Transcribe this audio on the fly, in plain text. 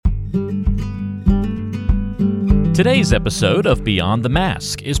Today's episode of Beyond the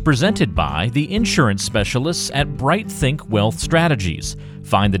Mask is presented by the insurance specialists at Bright Think Wealth Strategies.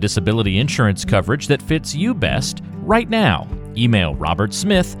 Find the disability insurance coverage that fits you best right now. Email Robert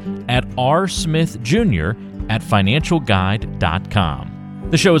Smith at rsmithjr@financialguide.com.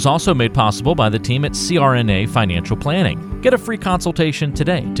 The show is also made possible by the team at CRNA Financial Planning. Get a free consultation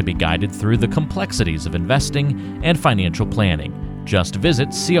today to be guided through the complexities of investing and financial planning. Just visit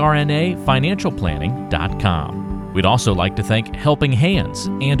crnafinancialplanning.com. We'd also like to thank Helping Hands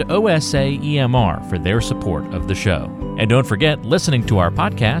and OSA EMR for their support of the show. And don't forget, listening to our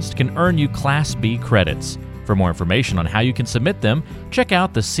podcast can earn you Class B credits. For more information on how you can submit them, check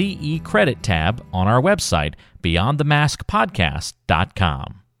out the CE Credit tab on our website,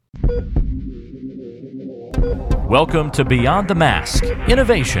 beyondthemaskpodcast.com. Welcome to Beyond the Mask,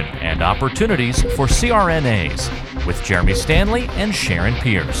 Innovation and Opportunities for CRNAs, with Jeremy Stanley and Sharon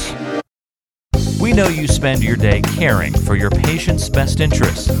Pierce. We know you spend your day caring for your patient's best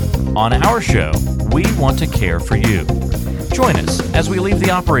interests. On our show, we want to care for you. Join us as we leave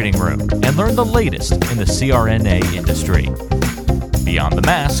the operating room and learn the latest in the CRNA industry. Beyond the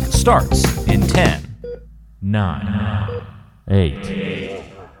Mask starts in 10, 9, 8,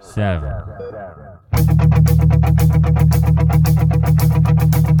 7.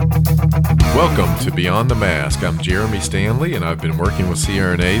 Welcome to Beyond the Mask. I'm Jeremy Stanley, and I've been working with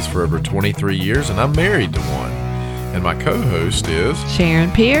CRNAs for over 23 years, and I'm married to one. And my co-host is Sharon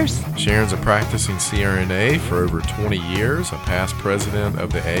Pierce. Sharon's a practicing CRNA for over 20 years, a past president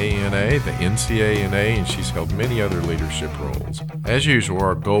of the AANA, the NCANA, and she's held many other leadership roles. As usual,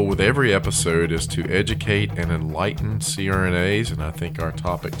 our goal with every episode is to educate and enlighten CRNAs, and I think our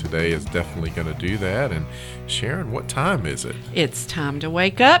topic today is definitely going to do that. And Sharon, what time is it? It's time to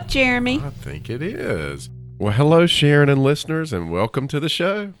wake up, Jeremy. I think it is. Well, hello, Sharon and listeners, and welcome to the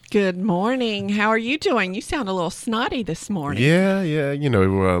show. Good morning. How are you doing? You sound a little snotty this morning. Yeah. You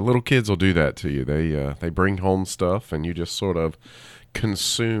know, little kids will do that to you. They bring home stuff, and you just sort of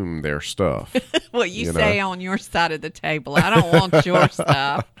consume their stuff. Well, you say on your side of the table. I don't want your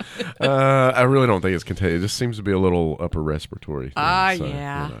stuff. I really don't think it's contagious. It just seems to be a little upper respiratory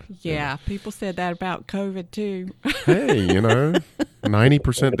thing. Yeah. People said that about COVID, too. Hey,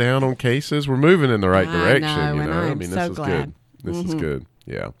 90% down on cases. We're moving in the right direction. I know, I mean, this so is glad. good. This is good.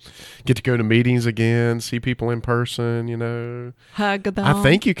 Yeah. Get to go to meetings again, see people in person, Hug them. I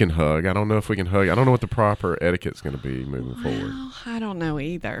think you can hug. I don't know if we can hug. I don't know what the proper etiquette's going to be moving forward. I don't know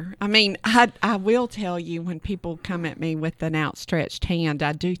either. I mean, I will tell you, when people come at me with an outstretched hand,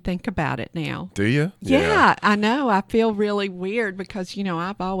 I do think about it now. Do you? Yeah, I know. I feel really weird because,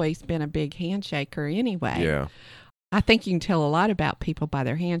 I've always been a big handshaker anyway. Yeah. I think you can tell a lot about people by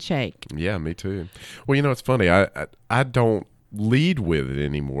their handshake. Yeah, me too. Well, it's funny. I don't lead with it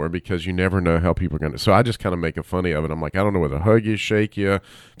anymore because you never know how people are going to. So I just kind of make a funny of it. I'm like, I don't know whether to hug you, shake you,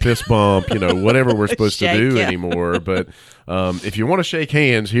 fist bump, whatever we're supposed to do anymore. But if you want to shake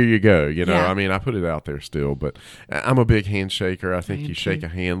hands, here you go. Yeah. I mean, I put it out there still, but I'm a big handshaker. I think you shake a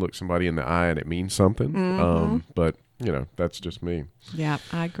hand, look somebody in the eye, and it means something. Mm-hmm. But that's just me. Yeah,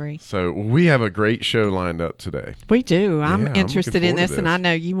 I agree. So we have a great show lined up today. We do. I'm interested in this, this, and I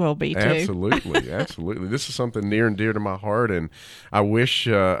know you will be too. Absolutely. This is something near and dear to my heart, and I wish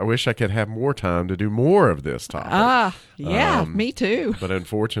I could have more time to do more of this topic. Me too. But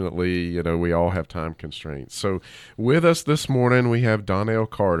unfortunately, we all have time constraints. So with us this morning, we have Donnell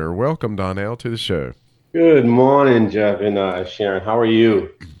Carter. Welcome, Donnell, to the show. Good morning, Jeff and Sharon. How are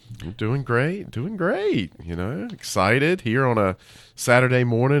you? I'm doing great. Excited here on a Saturday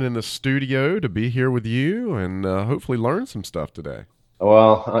morning in the studio to be here with you and hopefully learn some stuff today.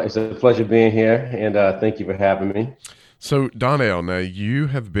 Well, it's a pleasure being here, and thank you for having me. So, Donnell, now you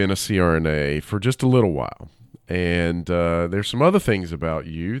have been a CRNA for just a little while, and there's some other things about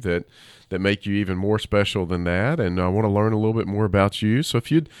you that make you even more special than that, and I want to learn a little bit more about you. So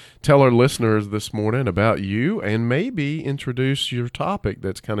if you'd tell our listeners this morning about you and maybe introduce your topic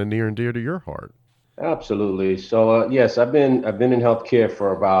that's kind of near and dear to your heart. Absolutely. So, yes, I've been in healthcare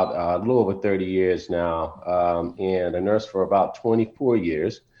for about a little over 30 years now, and a nurse for about 24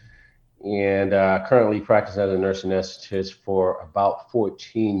 years, and currently practice as a nurse anesthetist for about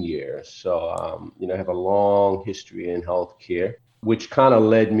 14 years. So, I have a long history in healthcare, which kind of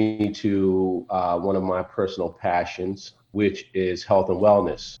led me to one of my personal passions, which is health and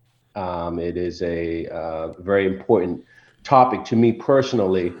wellness. It is a very important topic to me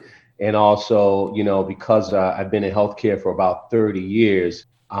personally. And also, because I've been in healthcare for about 30 years,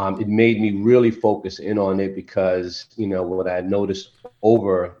 it made me really focus in on it because, what I noticed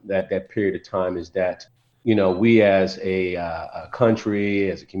over that period of time is that we as a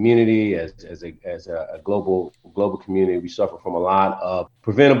country, as a community, as a global community, we suffer from a lot of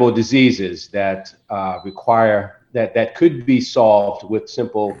preventable diseases that require that could be solved with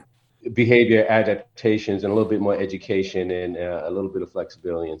simple behavior adaptations and a little bit more education and a little bit of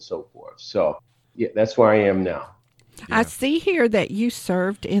flexibility and so forth. So, yeah, that's where I am now. I see here that you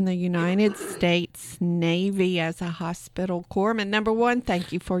served in the United States Navy as a hospital corpsman. Number one,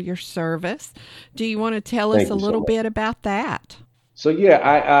 thank you for your service. Do you want to tell us a little bit about that? So, yeah,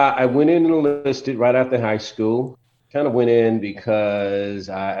 I went in and enlisted right after high school. Kind of went in because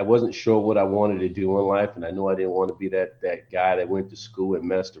I wasn't sure what I wanted to do in life, and I knew I didn't want to be that guy that went to school and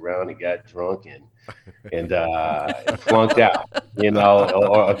messed around and got drunk and flunked out,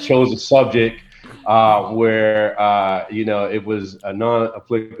 or chose a subject where it was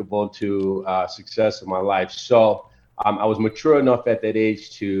non-applicable to success in my life. So I was mature enough at that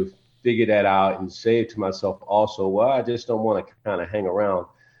age to figure that out and say to myself also, well, I just don't want to kind of hang around.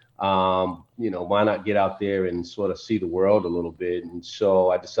 Why not get out there and sort of see the world a little bit? And so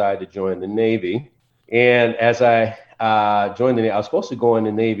I decided to join the Navy. And as I joined the Navy, I was supposed to go in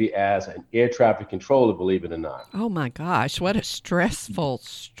the Navy as an air traffic controller, believe it or not. Oh my gosh, what a stressful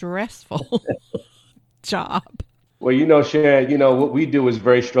job. Well, Sharon, what we do is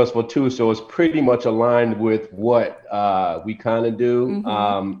very stressful too. So it's pretty much aligned with what we kind of do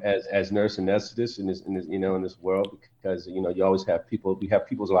as nurse anesthetists in this world, because you always have we have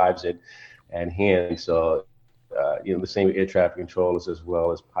people's lives at hand. So the same air traffic controllers as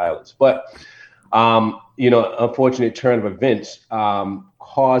well as pilots. But unfortunate turn of events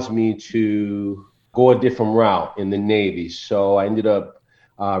caused me to go a different route in the Navy. So I ended up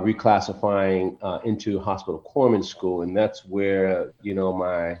reclassifying into hospital corpsman school, and that's where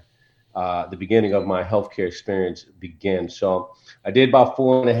the beginning of my healthcare experience began. So I did about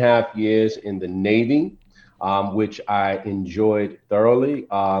 4.5 years in the Navy, which I enjoyed thoroughly.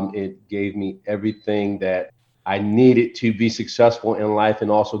 It gave me everything that I needed to be successful in life,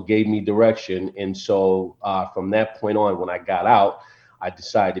 and also gave me direction. And so from that point on, when I got out, I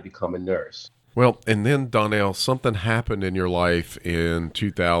decided to become a nurse. Well, and then, Donnell, something happened in your life in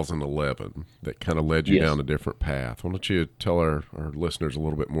 2011 that kind of led you down a different path. Why don't you tell our listeners a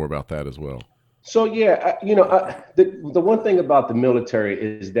little bit more about that as well? So, yeah, the one thing about the military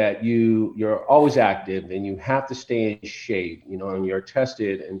is that you're always active and you have to stay in shape, and you're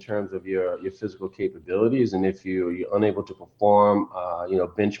tested in terms of your physical capabilities. And if you're unable to perform,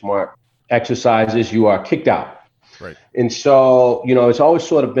 benchmark exercises, you are kicked out. Right. And so, it's always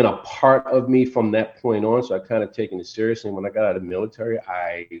sort of been a part of me from that point on. So I kind of taken it seriously. When I got out of the military,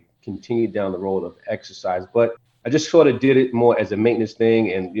 I continued down the road of exercise, but I just sort of did it more as a maintenance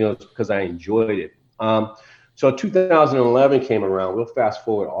thing. And, it's because I enjoyed it. So 2011 came around. We'll fast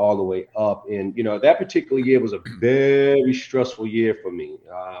forward all the way up. And, that particular year was a very stressful year for me.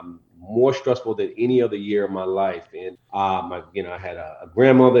 More stressful than any other year of my life. And, I had a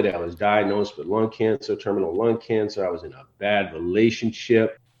grandmother that was diagnosed with lung cancer, terminal lung cancer. I was in a bad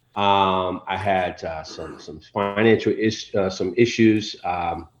relationship. I had some financial issues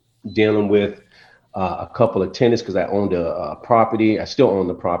dealing with a couple of tenants because I owned a property. I still own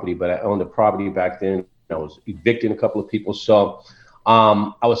the property, but I owned a property back then. I was evicting a couple of people. So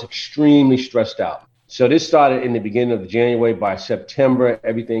I was extremely stressed out. So this started in the beginning of January. By September,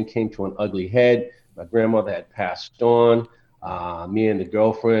 everything came to an ugly head. My grandmother had passed on. Me and the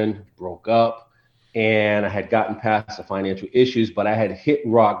girlfriend broke up, and I had gotten past the financial issues, but I had hit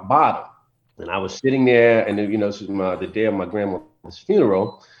rock bottom. And I was sitting there, and this was the day of my grandmother's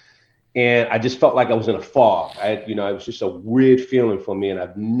funeral, and I just felt like I was in a fog. It was just a weird feeling for me, and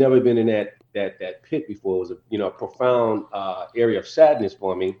I've never been in that pit before. It was a profound area of sadness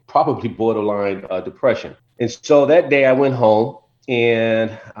for me, probably borderline depression. And so that day I went home,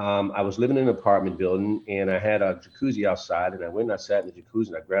 and I was living in an apartment building, and I had a jacuzzi outside, and I went and I sat in the jacuzzi,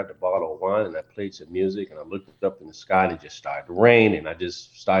 and I grabbed a bottle of wine, and I played some music, and I looked up in the sky, and it just started to rain, and I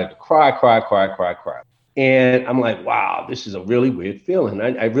just started to cry. And I'm like, wow, this is a really weird feeling.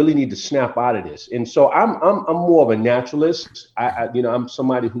 I really need to snap out of this. And so I'm more of a naturalist. I'm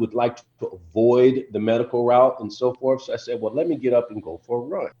somebody who would like to avoid the medical route and so forth. So I said, well, let me get up and go for a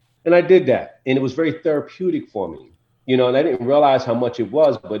run. And I did that. And it was very therapeutic for me, and I didn't realize how much it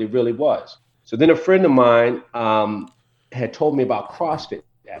was, but it really was. So then a friend of mine had told me about CrossFit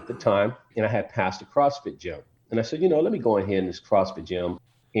at the time, and I had passed a CrossFit gym. And I said, let me go in here in this CrossFit gym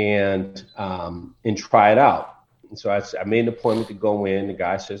and try it out. And so I made an appointment to go in. The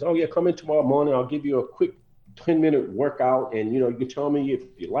guy says, oh yeah, come in tomorrow morning. I'll give you a quick 10-minute workout. And, you can tell me if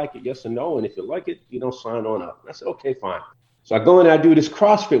you like it, yes or no. And if you like it, sign on up. And I said, okay, fine. So I go in and I do this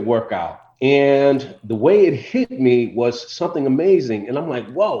CrossFit workout. And the way it hit me was something amazing. And I'm like,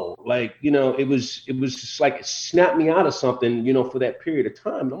 whoa, like, it was just like it snapped me out of something, for that period of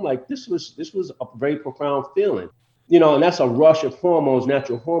time. And I'm like, this was a very profound feeling, and that's a rush of hormones,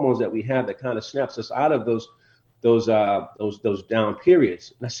 natural hormones that we have that kind of snaps us out of those down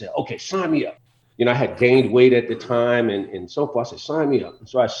periods. And I said, okay, sign me up. I had gained weight at the time and so forth. I said, sign me up. And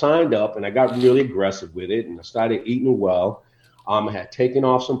so I signed up and I got really aggressive with it and I started eating well. I had taken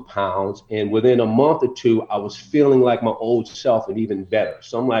off some pounds, and within a month or two, I was feeling like my old self and even better.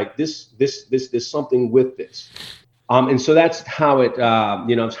 So I'm like, there's something with this. And so that's how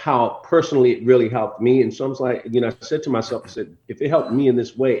it's how personally it really helped me. And so I was like, I said to myself, I said, if it helped me in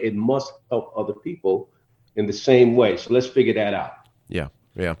this way, it must help other people in the same way. So let's figure that out. Yeah.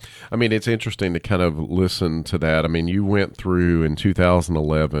 Yeah. I mean, it's interesting to kind of listen to that. I mean, you went through in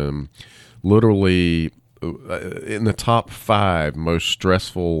 2011, literally in the top 5 most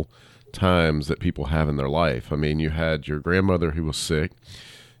stressful times that people have in their life. I mean, you had your grandmother who was sick,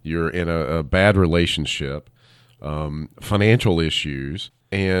 you're in a bad relationship, financial issues,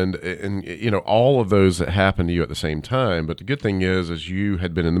 and all of those that happened to you at the same time. But the good thing is you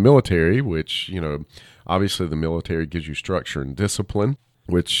had been in the military, which, obviously the military gives you structure and discipline,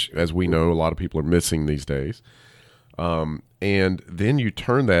 which, as we know, a lot of people are missing these days. And then you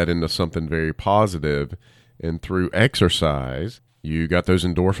turn that into something very positive, and through exercise, you got those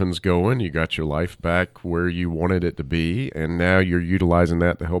endorphins going, you got your life back where you wanted it to be, and now you're utilizing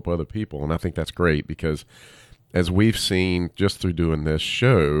that to help other people. And I think that's great because, as we've seen just through doing this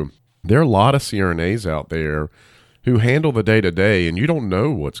show, there are a lot of CRNAs out there who handle the day-to-day, and you don't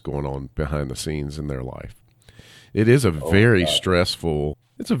know what's going on behind the scenes in their life. It is a very stressful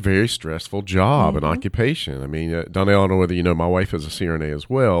job and occupation. I mean, Donnell, I don't know whether you know, my wife is a CRNA as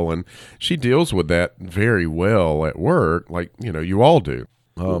well, and she deals with that very well at work, like, you all do.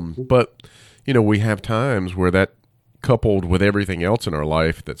 But, we have times where that coupled with everything else in our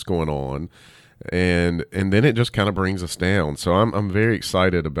life that's going on, and then it just kind of brings us down. So I'm very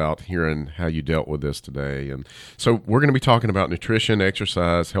excited about hearing how you dealt with this today. And so we're going to be talking about nutrition,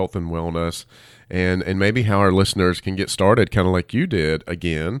 exercise, health and wellness, and maybe how our listeners can get started kind of like you did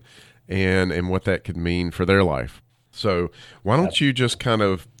again, and what that could mean for their life. So why don't you just kind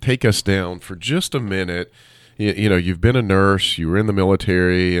of take us down for just a minute? You've been a nurse, you were in the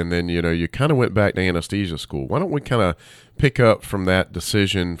military, and then, you kind of went back to anesthesia school. Why don't we kind of pick up from that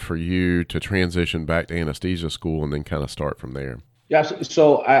decision for you to transition back to anesthesia school and then kind of start from there? Yeah.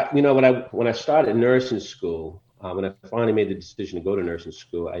 So when I started nursing school, when I finally made the decision to go to nursing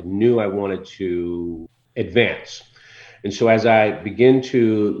school, I knew I wanted to advance. And so as I begin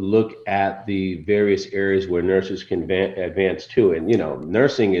to look at the various areas where nurses can advance to, and,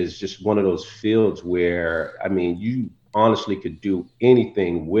 nursing is just one of those fields where, I mean, you honestly could do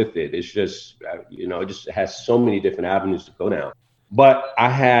anything with it. It's just, it just has so many different avenues to go down. But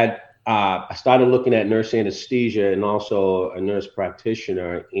I started looking at nurse anesthesia and also a nurse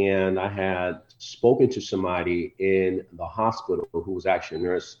practitioner, and I had spoken to somebody in the hospital who was actually a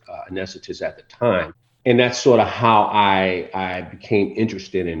nurse anesthetist at the time. And that's sort of how I became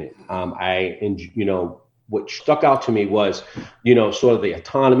interested in it. What stuck out to me was, sort of the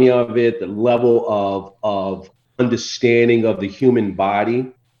autonomy of it, the level of understanding of the human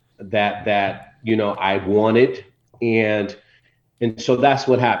body that I wanted. And so that's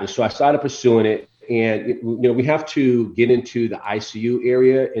what happened. So I started pursuing it. And, we have to get into the ICU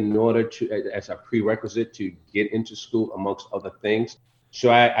area in order to, as a prerequisite to get into school, amongst other things. So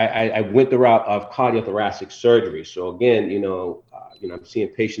I went the route of cardiothoracic surgery. So again, I'm seeing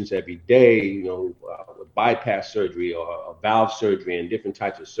patients every day, with bypass surgery or valve surgery and different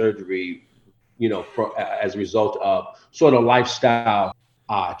types of surgery, as a result of sort of lifestyle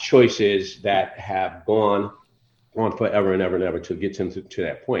choices that have gone on forever and ever and ever to get them to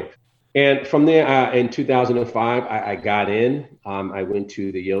that point. And from there, in 2005, I got in. I went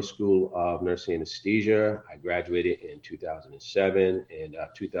to the Yale School of Nursing Anesthesia. I graduated in 2007. In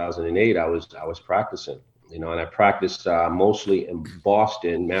 2008, I was practicing, and I practiced mostly in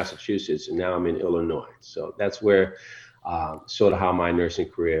Boston, Massachusetts, and now I'm in Illinois. So that's where sort of how my nursing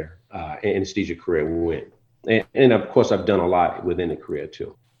career, anesthesia career went. And of course, I've done a lot within the career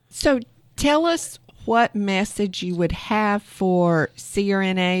too. So tell us what message you would have for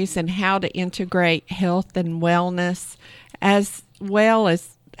CRNAs and how to integrate health and wellness, as well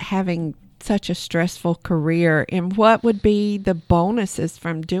as having such a stressful career, and what would be the bonuses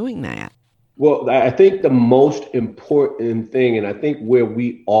from doing that? Well, I think the most important thing, and I think where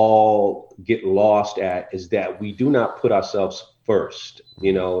we all get lost at, is that we do not put ourselves first,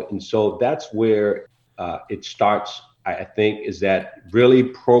 and so that's where it starts I think, is that really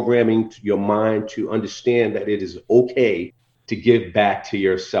programming your mind to understand that it is okay to give back to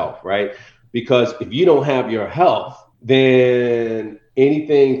yourself, right? Because if you don't have your health, then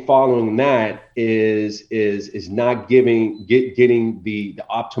anything following that is not getting the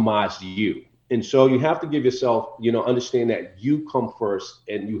optimized you. And so you have to give yourself, understand that you come first,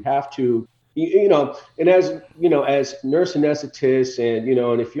 and you have to, and as nurse anesthetists,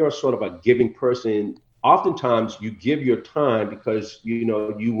 and if you're sort of a giving person, oftentimes you give your time because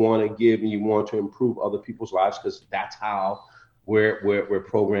you want to give and you want to improve other people's lives, because that's how we're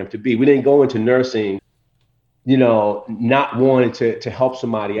programmed to be. We didn't go into nursing not wanting to help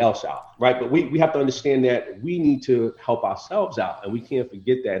somebody else out, right? But we have to understand that we need to help ourselves out, and we can't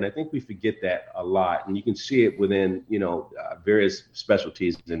forget that. And I think we forget that a lot, and you can see it within various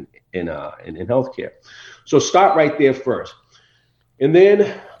specialties in healthcare. So start right there first, and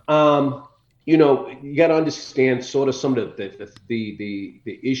then you got to understand sort of some of the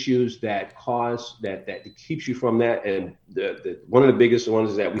issues that keeps you from that, and the one of the biggest ones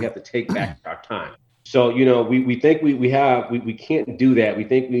is that we have to take back our time. So, we think we can't do that. We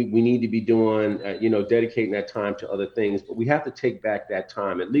think we need to be doing, dedicating that time to other things, but we have to take back that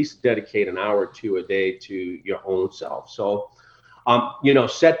time, at least dedicate an hour or two a day to your own self. So,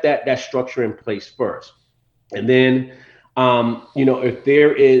 set that structure in place first. And then, if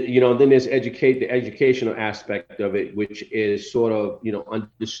there is, then there's the educational aspect of it, which is sort of,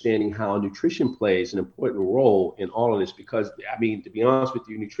 understanding how nutrition plays an important role in all of this, because to be honest with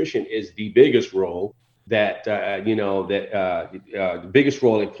you, nutrition is the biggest role that, the biggest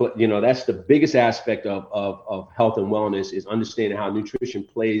role, that's the biggest aspect of health and wellness, is understanding how nutrition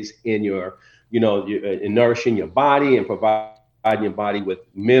plays in in nourishing your body and providing your body with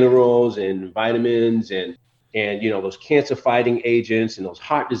minerals and vitamins and those cancer fighting agents and those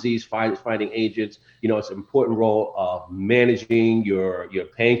heart disease fighting agents. It's an important role of managing your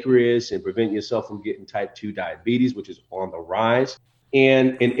pancreas and preventing yourself from getting type 2 diabetes, which is on the rise,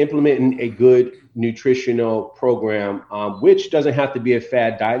 and implementing a good nutritional program, which doesn't have to be a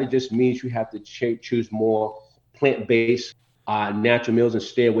fad diet. It just means you have to choose more plant-based natural meals and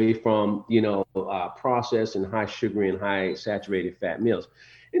stay away from processed and high sugary and high saturated fat meals.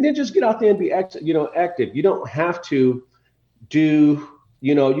 And then just get out there and be active. You don't have to do,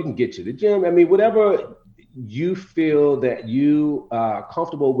 you can get to the gym. Whatever you feel that you are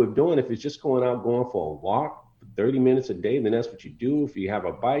comfortable with doing. If it's just going for a walk, 30 minutes a day, then that's what you do. If you have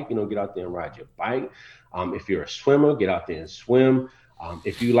a bike, get out there and ride your bike. If you're a swimmer, get out there and swim.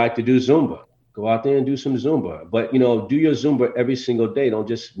 If you like to do Zumba, go out there and do some Zumba. But, do your Zumba every single day. Don't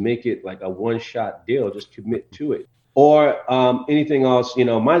just make it like a one-shot deal. Just commit to it. Or anything else,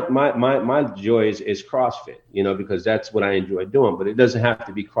 my joy is CrossFit, because that's what I enjoy doing. But it doesn't have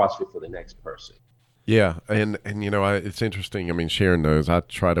to be CrossFit for the next person. Yeah, and it's interesting. Sharon knows I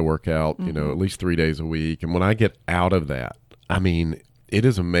try to work out, at least 3 days a week. And when I get out of that, it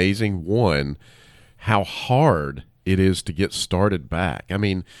is amazing, one, how hard it is to get started back.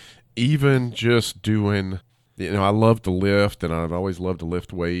 Even just doing, I love to lift, and I've always loved to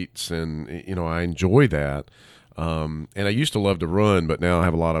lift weights, and, I enjoy that. And I used to love to run, but now I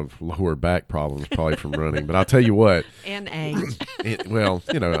have a lot of lower back problems, probably from running. But I'll tell you what. And age. I'm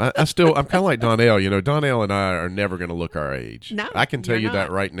kind of like Donnell. Donnell and I are never going to look our age. No, I can tell you that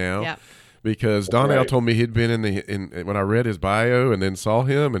right now. Yep. Because Donnell told me he'd been when I read his bio and then saw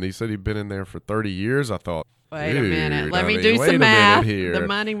him, and he said he'd been in there for 30 years. I thought, wait a minute. Let me do some math. The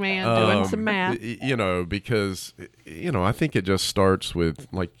money man doing some math. Because, I think it just starts with,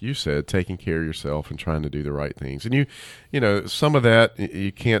 like you said, taking care of yourself and trying to do the right things. And some of that,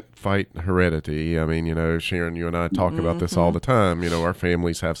 you can't fight heredity. Sharon, you and I talk about this all the time. Our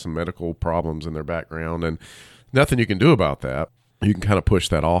families have some medical problems in their background, and nothing you can do about that. You can kind of push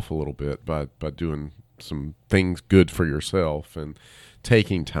that off a little bit by doing some things good for yourself and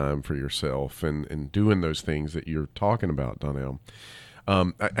taking time for yourself and doing those things that you're talking about, Donnell.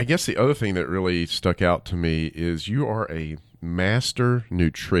 I guess the other thing that really stuck out to me is you are a master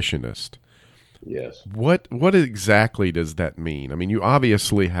nutritionist. Yes. What exactly does that mean? You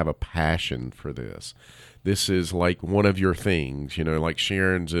obviously have a passion for this. This is like one of your things, like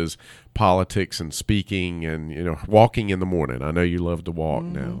Sharon's is politics and speaking and, walking in the morning. I know you love to walk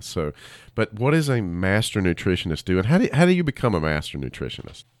now. So, but what does a master nutritionist do? And how do you become a master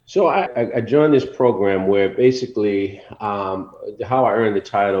nutritionist? So I joined this program where basically how I earned the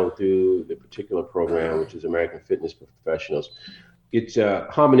title through the particular program, which is American Fitness Professionals. It's a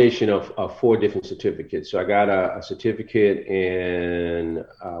combination of 4 different certificates. So I got a certificate in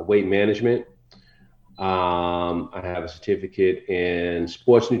weight management. I have a certificate in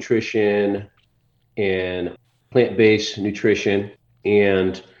sports nutrition and plant-based nutrition,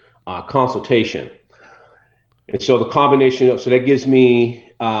 and consultation. And so the combination of, so that gives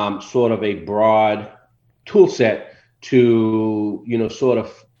me sort of a broad tool set to, sort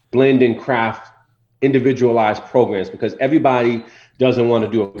of blend and craft individualized programs, because everybody doesn't want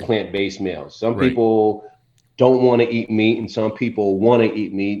to do a plant-based meal. Some people don't want to eat meat, and some people want to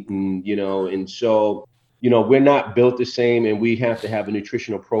eat meat, and so we're not built the same, and we have to have a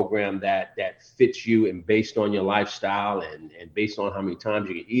nutritional program that fits you and based on your lifestyle and based on how many times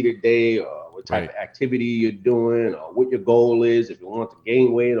you can eat a day, or what type of activity you're doing, or what your goal is, if you want to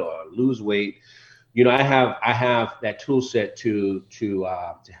gain weight or lose weight. I have that tool set to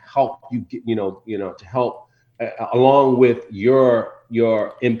help you get, to help along with your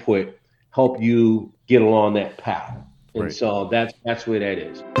input, help you get along that path. And so that's where that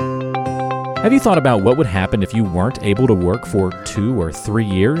is. Have you thought about what would happen if you weren't able to work for 2 or 3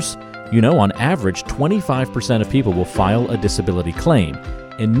 years? On average, 25% of people will file a disability claim,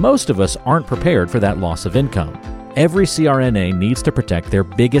 and most of us aren't prepared for that loss of income. Every CRNA needs to protect their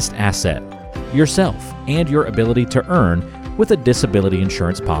biggest asset, yourself, and your ability to earn with a disability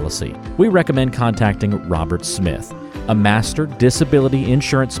insurance policy. We recommend contacting Robert Smith, a master disability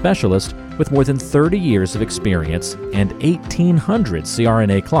insurance specialist with more than 30 years of experience and 1,800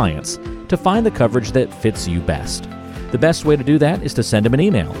 CRNA clients, to find the coverage that fits you best. The best way to do that is to send him an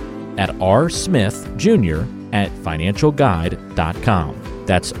email at rsmithjr@financialguide.com.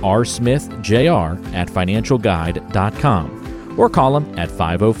 That's rsmithjr@financialguide.com, or call him at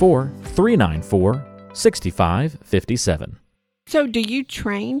 504-394-6557. So do you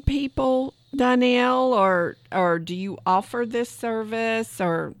train people, Donnell, or do you offer this service,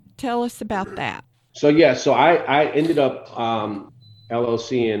 or tell us about that? So I ended up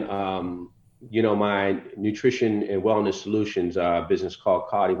LLC-ing, my nutrition and wellness solutions business called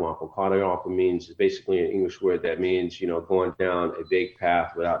Cardiwankle. Cardiwankle means basically an English word that means, going down a vague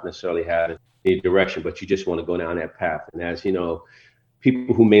path without necessarily having any direction, but you just want to go down that path. And as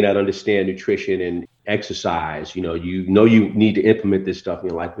people who may not understand nutrition and exercise, you need to implement this stuff in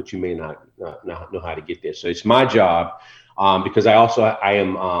your life, but you may not know how to get there. So it's my job, because I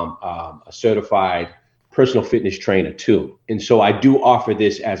am a certified personal fitness trainer too. And so I do offer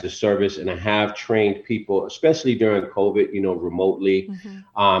this as a service, and I have trained people, especially during COVID, remotely,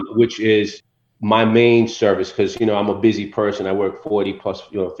 which is my main service, because, I'm a busy person. I work 40 plus,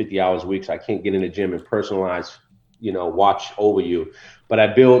 50 hours a week. So I can't get in the gym and personalize, watch over you. But I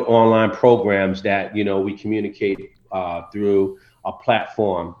build online programs that, we communicate through a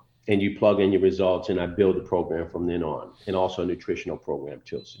platform, and you plug in your results, and I build a program from then on, and also a nutritional program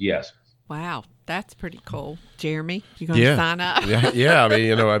too. So yes. Wow, that's pretty cool. Jeremy, you going to sign up? Yeah.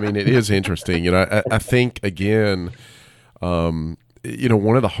 I mean, it is interesting. I think, again,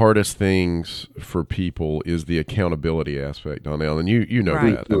 one of the hardest things for people is the accountability aspect, Donnell, and you know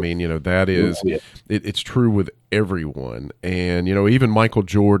that. I mean, that is, it's true with everyone. And, even Michael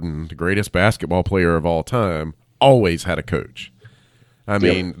Jordan, the greatest basketball player of all time, always had a coach. I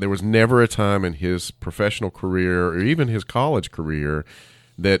mean, there was never a time in his professional career or even his college career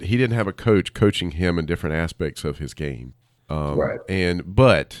that he didn't have a coach coaching him in different aspects of his game.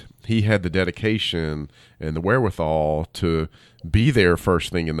 But he had the dedication and the wherewithal to be there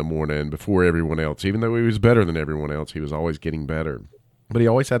first thing in the morning before everyone else. Even though he was better than everyone else, he was always getting better. But he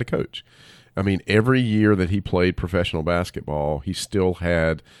always had a coach. I mean, every year that he played professional basketball, he still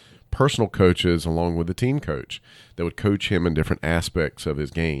had personal coaches along with the team coach that would coach him in different aspects of his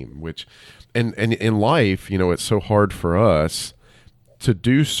game, and in life, it's so hard for us to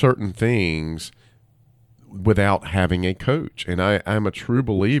do certain things without having a coach. And I'm a true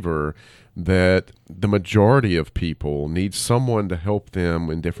believer that the majority of people need someone to help them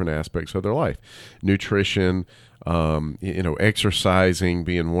in different aspects of their life. Nutrition, exercising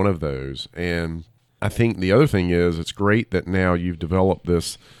being one of those. And I think the other thing is, it's great that now you've developed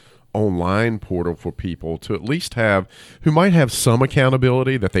this online portal for people to at least have, who might have some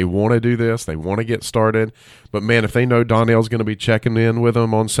accountability that they want to do this, they want to get started, but man, if they know Donnell's going to be checking in with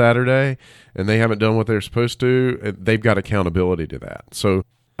them on Saturday and they haven't done what they're supposed to, they've got accountability to that. So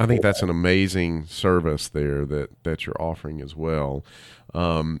I think that's an amazing service there that you're offering as well.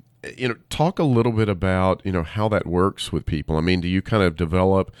 Talk a little bit about, how that works with people. I mean, do you kind of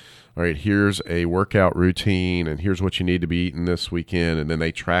develop, all right, here's a workout routine and here's what you need to be eating this weekend, and then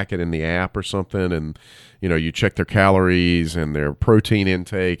they track it in the app or something, and, you check their calories and their protein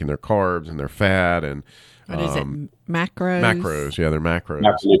intake and their carbs and their fat and what is it? Macros? Macros, yeah, they're macros.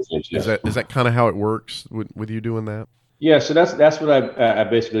 Is that kind of how it works with you doing that? Yeah, so that's what I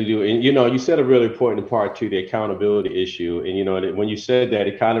basically do. And, you said a really important part to the accountability issue. And, when you said that,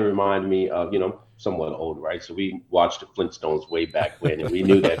 it kind of reminded me of, somewhat old, right? So we watched the Flintstones way back when, and we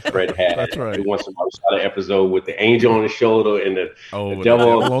knew that Fred had That's right. every once in a while saw the episode with the angel on his shoulder and the the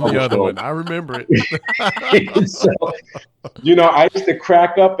devil on the other one. I remember it. So, I used to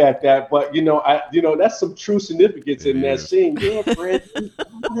crack up at that, but that's some true significance in that scene. Yeah, Fred, I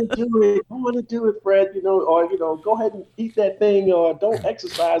want to do it, Fred. Or go ahead and eat that thing, or don't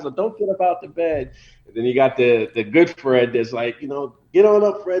exercise, or don't get up out the bed. And then you got the good Fred that's like, get on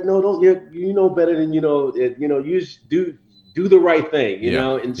up, Fred. No, don't. You know better than you do the right thing,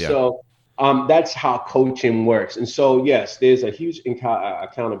 And so that's how coaching works. And so yes, there's a huge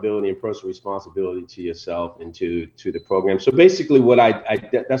accountability and personal responsibility to yourself and to the program. So basically,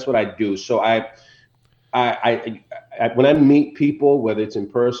 that's what I do. So I when I meet people, whether it's in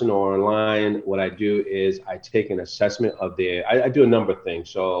person or online, what I do is I take an assessment of I do a number of things.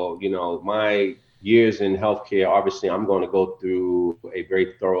 So my years in healthcare, obviously, I'm going to go through a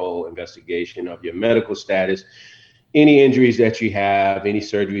very thorough investigation of your medical status, any injuries that you have, any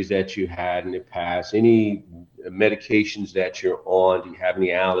surgeries that you had in the past, any medications that you're on, do you have any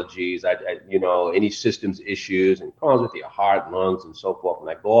allergies, any systems issues and problems with your heart, lungs, and so forth. And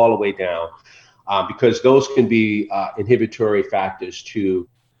I go all the way down because those can be inhibitory factors to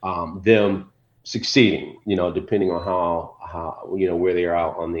them succeeding, depending on how where they are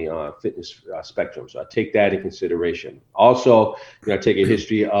out on the fitness spectrum. So I take that in consideration. Also, I take a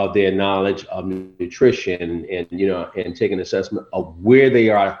history of their knowledge of nutrition and take an assessment of where they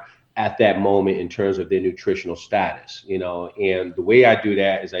are at that moment in terms of their nutritional status, and the way I do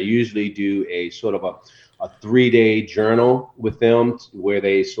that is I usually do a sort of a 3-day journal with them where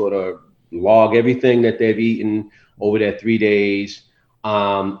they sort of log everything that they've eaten over that 3 days.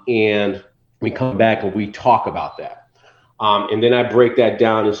 And we come back and we talk about that. And then I break that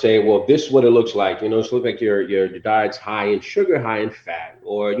down and say, well, this is what it looks like. It looks like your diet's high in sugar, high in fat,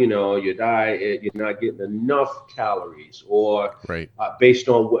 or, your diet, you're not getting enough calories, or based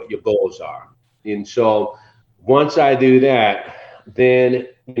on what your goals are. And so once I do that, then,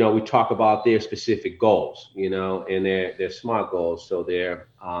 we talk about their specific goals, and they're SMART goals. So they're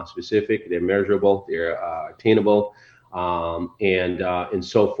specific, they're measurable, they're attainable, and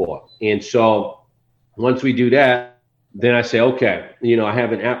so forth. And so once we do that, then I say, okay, I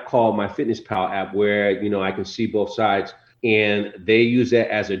have an app called My Fitness Pal app where, I can see both sides, and they use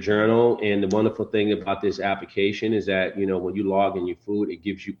that as a journal. And the wonderful thing about this application is that, when you log in your food, it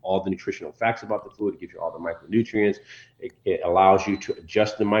gives you all the nutritional facts about the food. It gives you all the micronutrients. It allows you to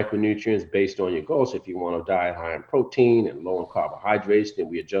adjust the micronutrients based on your goals. If you want a diet high in protein and low in carbohydrates, then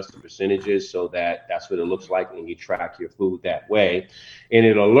we adjust the percentages so that that's what it looks like, and you track your food that way. And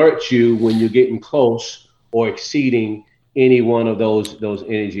it alerts you when you're getting close or exceeding any one of those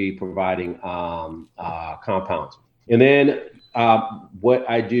energy providing compounds. And then what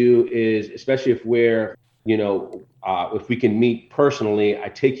I do is, especially if we're, if we can meet personally, I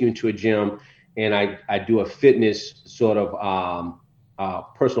take you into a gym and I do a fitness sort of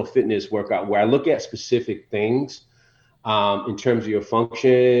personal fitness workout where I look at specific things in terms of your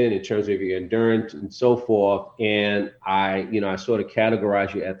function, in terms of your endurance and so forth. And I sort of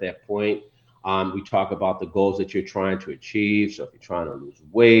categorize you at that point. We talk about the goals that you're trying to achieve. So if you're trying to lose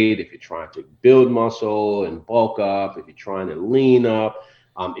weight, if you're trying to build muscle and bulk up, if you're trying to lean up,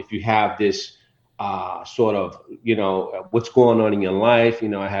 if you have this sort of, what's going on in your life.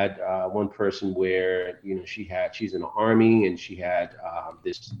 I had one person where, she's in the Army, and she had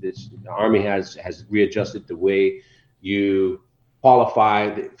the Army has readjusted the way you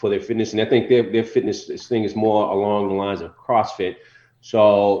qualify for their fitness. And I think their fitness thing is more along the lines of CrossFit.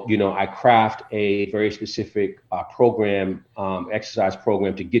 So, I craft a very specific program, exercise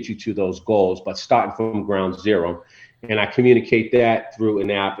program to get you to those goals, but starting from ground zero. And I communicate that through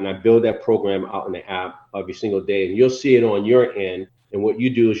an app, and I build that program out in the app every single day. And you'll see it on your end. And what you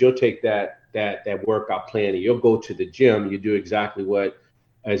do is you'll take that workout plan and you'll go to the gym. You do exactly what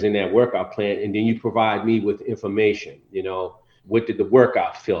is in that workout plan. And then you provide me with information. What did the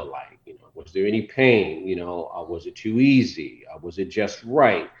workout feel like? Was there any pain? Was it too easy? Was it just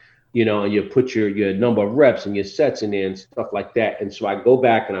right? And you put your number of reps and your sets in there and stuff like that. And so I go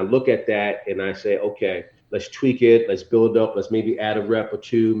back and I look at that and I say, okay, let's tweak it. Let's build up. Let's maybe add a rep or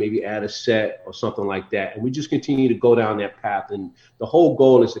two, maybe add a set or something like that. And we just continue to go down that path. And the whole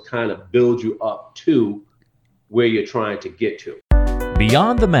goal is to kind of build you up to where you're trying to get to.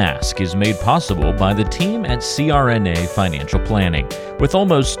 Beyond the Mask is made possible by the team at CRNA Financial Planning. With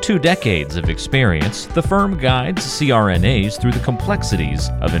almost 2 decades of experience, the firm guides CRNAs through the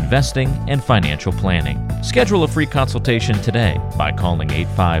complexities of investing and financial planning. Schedule a free consultation today by calling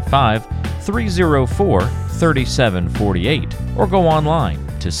 855-304-3748 or go online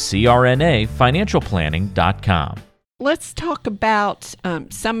to crnafinancialplanning.com. Let's talk about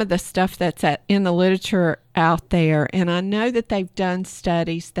some of the stuff that's in the literature out there. And I know that they've done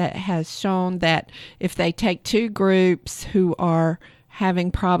studies that has shown that if they take two groups who are having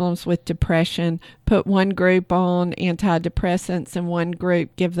problems with depression, put one group on antidepressants and one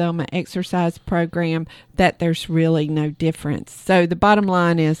group give them an exercise program, that there's really no difference. So the bottom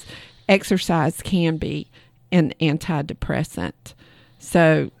line is exercise can be an antidepressant.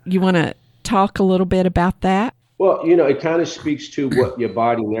 So you want to talk a little bit about that? Well, it kind of speaks to what your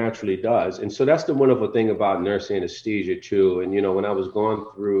body naturally does. And so that's the wonderful thing about nurse anesthesia too. And, when I was going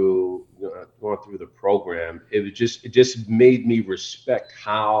through the program, it just made me respect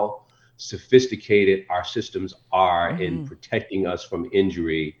how sophisticated our systems are in protecting us from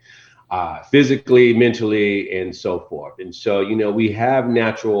injury, physically, mentally, and so forth. And so, we have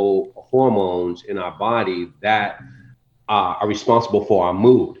natural hormones in our body that are responsible for our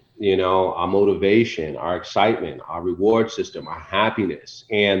mood. Our motivation, our excitement, our reward system, our happiness.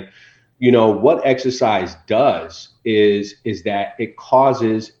 And, what exercise does is that it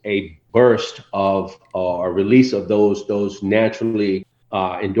causes a burst of a release of those naturally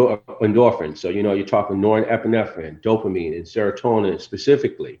endorphins. So, you're talking norepinephrine, dopamine, and serotonin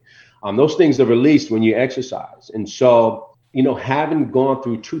specifically. Those things are released when you exercise. And so, having gone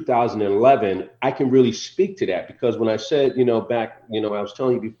through 2011, I can really speak to that because when I said, back, I was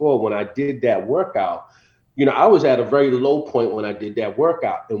telling you before, when I did that workout, I was at a very low point when I did that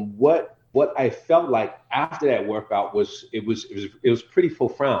workout. And what I felt like after that workout was pretty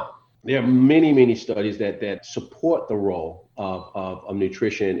profound. There are many, many studies that support the role of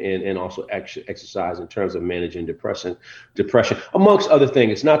nutrition and also exercise in terms of managing depression, amongst other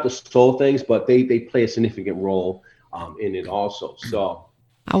things. It's not the sole things, but they play a significant role in it also. So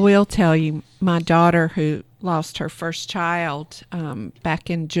I will tell you, my daughter who lost her first child back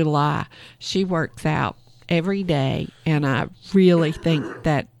in July, she works out every day, and I really think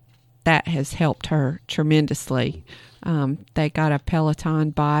that has helped her tremendously. They got a Peloton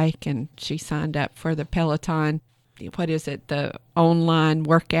bike, and she signed up for the Peloton, the online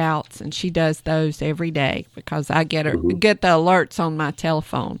workouts, and she does those every day because I get the alerts on my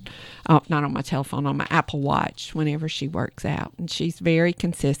telephone, not on my telephone, on my Apple Watch whenever she works out. And she's very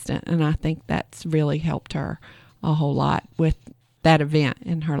consistent, and I think that's really helped her a whole lot with that event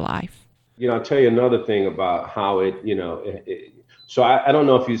in her life. I'll tell you another thing about how so I don't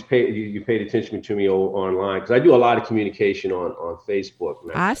know if you paid attention to me online, because I do a lot of communication on Facebook.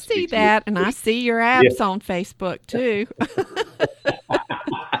 I see that, and I see your apps on Facebook too.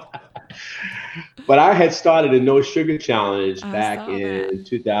 But I had started a no sugar challenge back in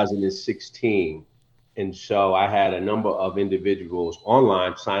 2016. And so I had a number of individuals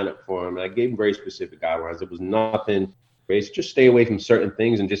online sign up for them, and I gave them very specific guidelines. It was nothing crazy. Just stay away from certain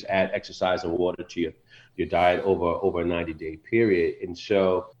things and just add exercise and water to your diet over a 90-day period. And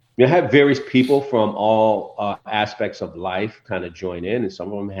so I had various people from all aspects of life kind of join in, and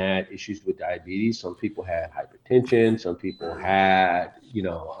some of them had issues with diabetes. Some people had hypertension. Some people had,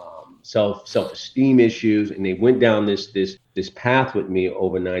 self-esteem issues, and they went down this path with me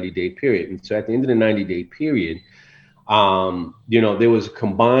over a 90-day period. And so at the end of the 90-day period, there was a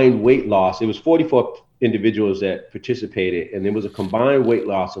combined weight loss. It was 44 individuals that participated, and there was a combined weight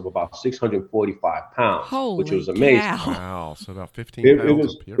loss of about 645 pounds, which was amazing. Cow. Wow, so about 15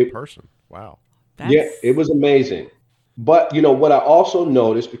 pounds per person. Wow. Yeah, it was amazing. But what I also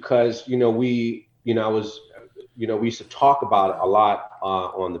noticed, because we used to talk about it a lot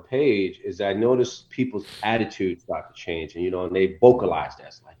on the page, is I noticed people's attitudes start to change, and they vocalized that.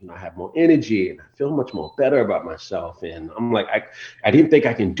 It's like, I have more energy and I feel much more better about myself, and I'm like, I didn't think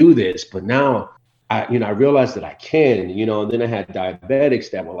I can do this, but now I realized that I can, and then I had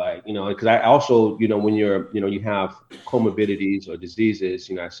diabetics that were like, because I also, when you have comorbidities or diseases,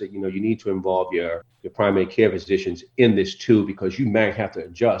 I said, you need to involve your primary care physicians in this too, because you might have to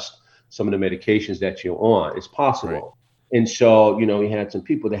adjust some of the medications that you're on. It's possible. Right. And so, we had some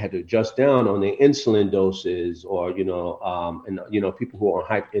people that had to adjust down on their insulin doses, or, people who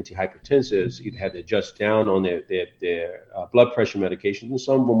are on antihypertensives either had to adjust down on their blood pressure medications, and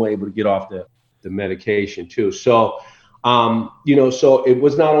some of them were able to get off the medication too. So, so it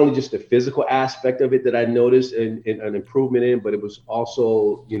was not only just the physical aspect of it that I noticed an improvement in, but it was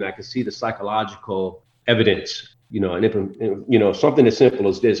also, I could see the psychological evidence, and something as simple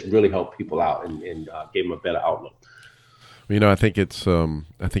as this really helped people out and gave them a better outlook. I think it's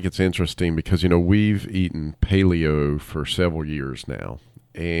interesting because, we've eaten paleo for several years now.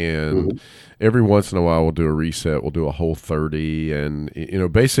 And every once in a while we'll do a reset, we'll do a Whole30,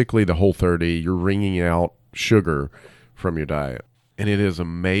 and basically the Whole30, you're wringing out sugar from your diet. And it is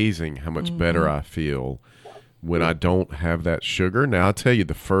amazing how much better I feel when I don't have that sugar. Now, I'll tell you,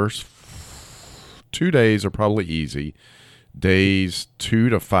 the first 2 days are probably easy. Days 2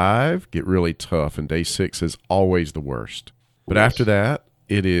 to 5 get really tough, and day 6 is always the worst. But after that,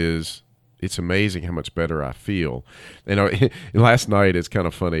 it's amazing how much better I feel. And last night, it's kind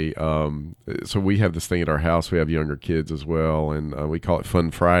of funny. So we have this thing at our house. We have younger kids as well, and we call it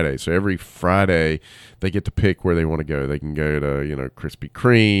Fun Friday. So every Friday, they get to pick where they want to go. They can go to, Krispy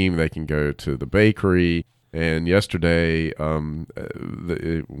Kreme. They can go to the bakery. And yesterday, when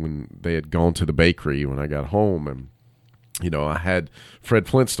they had gone to the bakery when I got home, and I had Fred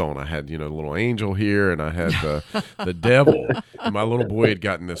Flintstone. I had, little angel here, and I had the devil. And my little boy had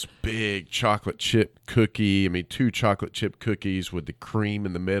gotten this big chocolate chip cookie. 2 chocolate chip cookies with the cream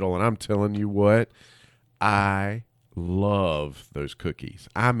in the middle. And I'm telling you what, I love those cookies.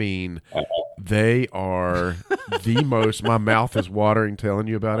 They are the most, my mouth is watering telling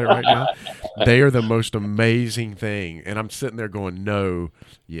you about it right now. They are the most amazing thing. And I'm sitting there going, no,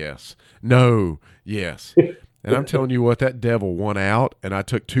 yes, no, yes. And I'm telling you what, that devil won out, and I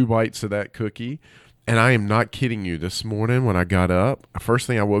took 2 bites of that cookie, and I am not kidding you. This morning when I got up, first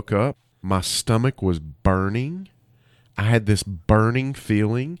thing I woke up, my stomach was burning. I had this burning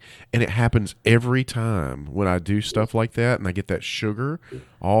feeling, and it happens every time when I do stuff like that, and I get that sugar,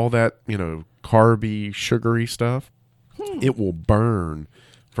 all that, carby, sugary stuff. It will burn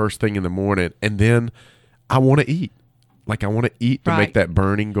first thing in the morning, and then I want to eat. Like, I want to eat to make that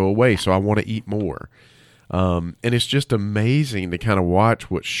burning go away, so I want to eat more. And it's just amazing to kind of watch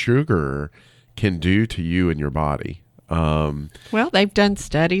what sugar can do to you and your body. Well, they've done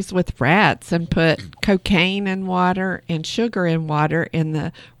studies with rats and put cocaine in water and sugar in water, and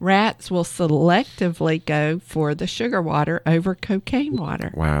the rats will selectively go for the sugar water over cocaine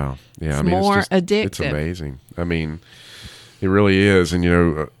water. Wow. Yeah. It's more addictive. It's amazing. It really is. And,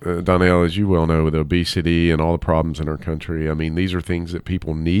 Donnell, as you well know, with obesity and all the problems in our country, these are things that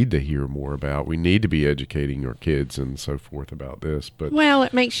people need to hear more about. We need to be educating our kids and so forth about this. But well,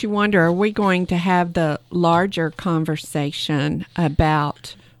 it makes you wonder, are we going to have the larger conversation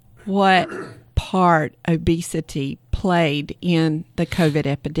about what part obesity played in the COVID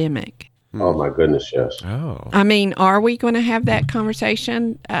epidemic? Oh, my goodness, yes. Oh. Are we going to have that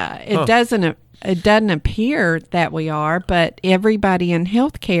conversation? It doesn't appear that we are, but everybody in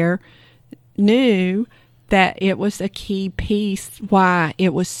healthcare knew that it was a key piece why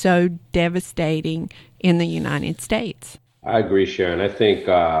it was so devastating in the United States. I agree, Sharon. I think,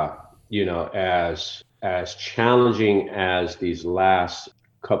 as challenging as these last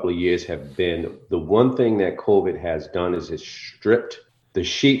couple of years have been, the one thing that COVID has done is it's stripped the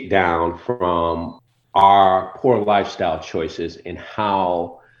sheet down from our poor lifestyle choices and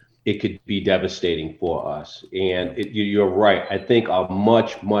how it could be devastating for us. And you're right. I think a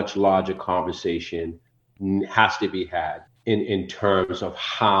much, much larger conversation has to be had in terms of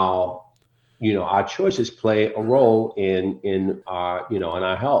how, our choices play a role in our, in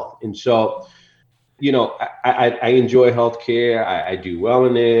our health. And so, I enjoy healthcare. I do well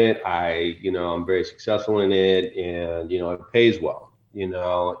in it. I'm very successful in it, and, it pays well, and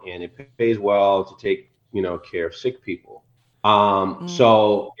it pays well to take, care of sick people.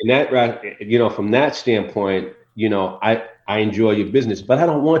 So in that, from that standpoint, I enjoy your business, but I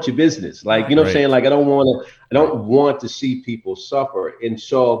don't want your business. Like, what I'm saying? Like, I don't want to see people suffer. And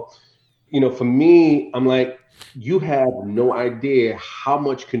so, for me, I'm like, you have no idea how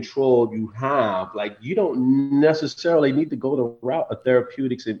much control you have. Like, you don't necessarily need to go the route of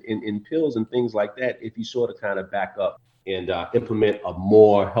therapeutics and pills and things like that if you sort of kind of back up and implement a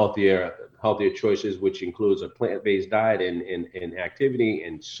more healthier choices, which includes a plant-based diet and activity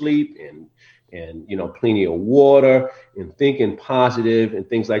and sleep and plenty of water and thinking positive and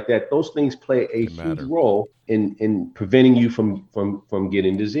things like that. Those things play a huge role in preventing you from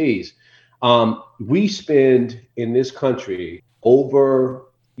getting disease. We spend in this country over,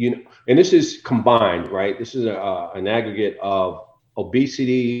 and this is combined, right? This is an aggregate of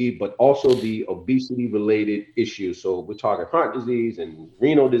obesity, but also the obesity-related issues. So we're talking heart disease and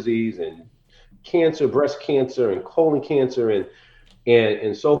renal disease and cancer, breast cancer and colon cancer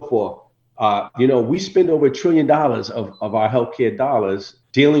and so forth. We spend over $1 trillion of our healthcare dollars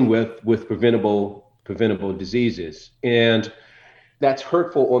dealing with preventable diseases. And that's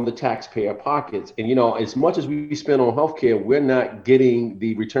hurtful on the taxpayer pockets. And, as much as we spend on healthcare, we're not getting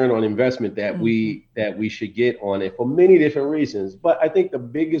the return on investment that we should get on it for many different reasons. But I think the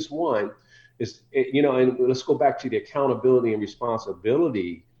biggest one is, and let's go back to the accountability and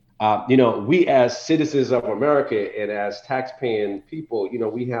responsibility. We as citizens of America and as taxpaying people,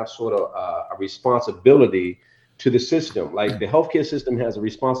 we have sort of a responsibility to the system. Like the healthcare system has a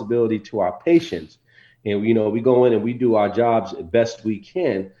responsibility to our patients, and we go in and we do our jobs as best we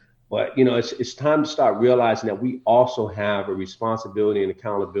can. But it's time to start realizing that we also have a responsibility and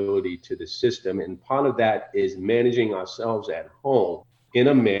accountability to the system, and part of that is managing ourselves at home in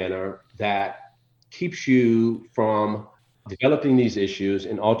a manner that keeps you from developing these issues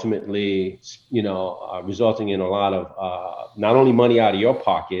and ultimately, resulting in a lot of not only money out of your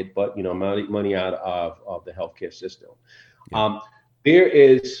pocket, but money out of the healthcare system. Yeah. There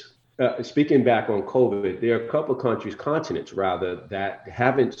is, speaking back on COVID, there are a couple of continents rather, that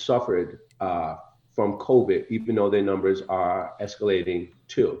haven't suffered from COVID, even though their numbers are escalating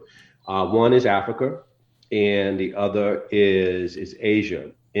too. One is Africa, and the other is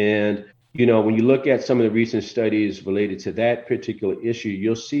Asia. And when you look at some of the recent studies related to that particular issue,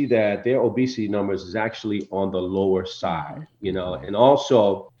 you'll see that their obesity numbers is actually on the lower side, and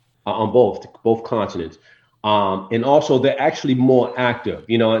also on both continents. And also they're actually more active,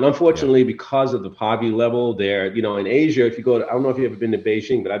 and unfortunately, because of the poverty level there, in Asia, if you go to, I don't know if you've ever been to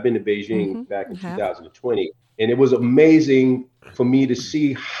Beijing, but I've been to Beijing back in 2020. And it was amazing for me to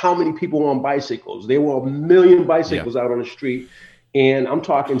see how many people were on bicycles. There were 1 million bicycles out on the street. And I'm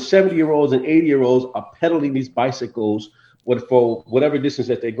talking 70-year-olds and 80-year-olds are pedaling these bicycles for whatever distance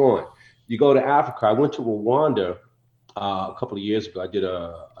that they're going. You go to Africa. I went to Rwanda a couple of years ago. I did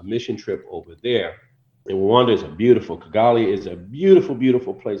a mission trip over there. And Rwanda is Kigali is a beautiful,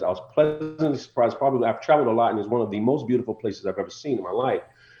 beautiful place. I was pleasantly surprised. Probably I've traveled a lot, and it's one of the most beautiful places I've ever seen in my life.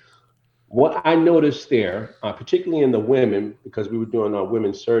 What I noticed there, particularly in the women, because we were doing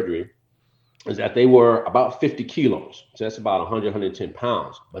women's surgery, is that they were about 50 kilos. So that's about 100, 110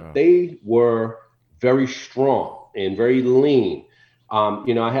 pounds. But they were very strong and very lean.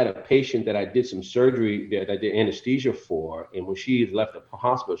 I had a patient that I did some surgery that I did anesthesia for. And when she left the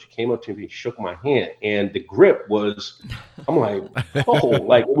hospital, she came up to me and shook my hand. And the grip was, I'm like,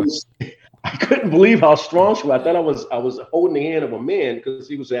 like it was, I couldn't believe how strong she was. I thought I was holding the hand of a man because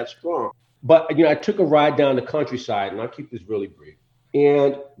he was that strong. But, I took a ride down the countryside, and I'll keep this really brief.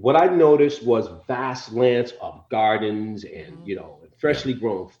 And what I noticed was vast lands of gardens and, freshly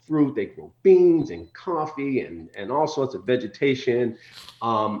grown fruit. They grow beans and coffee and all sorts of vegetation.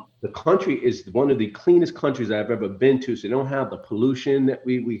 The country is one of the cleanest countries I've ever been to. So they don't have the pollution that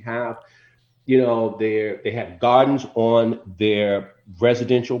we have. They have gardens on their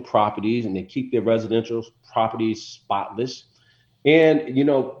residential properties, and they keep their residential properties spotless. And,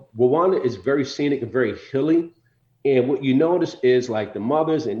 Rwanda is very scenic and very hilly. And what you notice is like the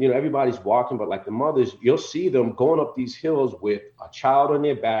mothers and, everybody's walking, but like the mothers, you'll see them going up these hills with a child on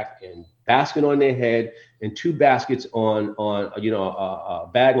their back and basket on their head and 2 baskets on a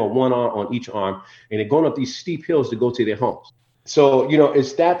bag on one arm, on each arm. And they're going up these steep hills to go to their homes. So,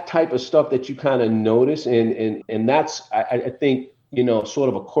 it's that type of stuff that you kind of notice. And that's, I think, sort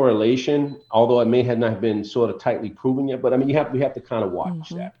of a correlation, although it may have not been sort of tightly proven yet. But I mean, we have to kind of watch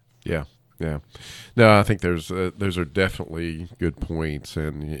that. Yeah. Yeah. No, I think those are definitely good points.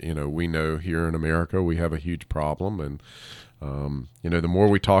 And, we know here in America, we have a huge problem. And, the more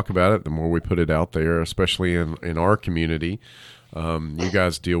we talk about it, the more we put it out there, especially in our community. You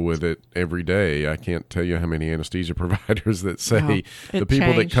guys deal with it every day. I can't tell you how many anesthesia providers that say the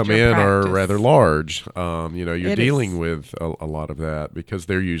people that come in are rather large. You're dealing with a lot of that because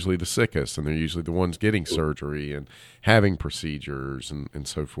they're usually the sickest, and they're usually the ones getting surgery and having procedures and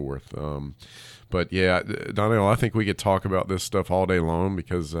so forth. But yeah, Donnell, I think we could talk about this stuff all day long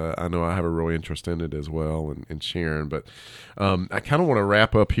because I know I have a real interest in it as well, and Sharon. But I kind of want to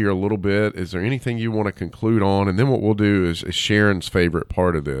wrap up here a little bit. Is there anything you want to conclude on? And then what we'll do is Sharon's favorite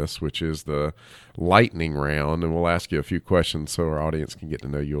part of this, which is the lightning round, and we'll ask you a few questions so our audience can get to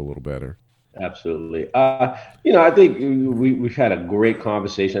know you a little better. Absolutely. I think we've had a great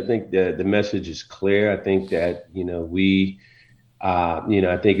conversation. I think the message is clear. I think that,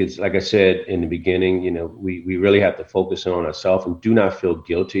 I think it's like I said in the beginning, we really have to focus on ourselves and do not feel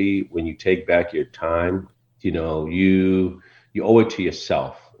guilty when you take back your time. You owe it to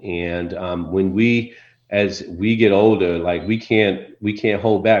yourself. And as we get older, like we can't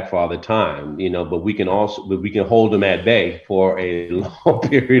hold back for all the time, but we can hold them at bay for a long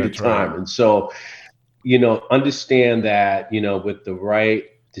period of time. Right. And so, understand that, with the right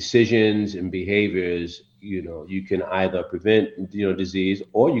decisions and behaviors, you can either prevent, disease,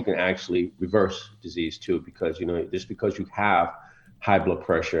 or you can actually reverse disease too, because, just because you have high blood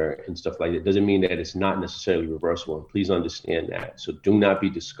pressure and stuff like that doesn't mean that it's not necessarily reversible. And please understand that. So do not be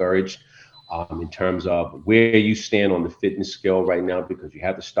discouraged in terms of where you stand on the fitness scale right now, because you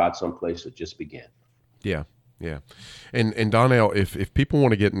have to start someplace, so just begin. Yeah. Yeah. And Donnell, if people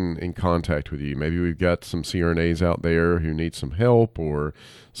want to get in contact with you, maybe we've got some CRNAs out there who need some help, or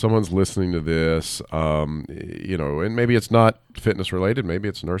someone's listening to this, and maybe it's not fitness related, maybe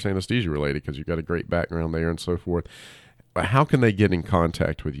it's nurse anesthesia related because you've got a great background there and so forth. How can they get in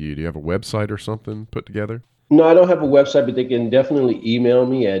contact with you? Do you have a website or something put together? No, I don't have a website, but they can definitely email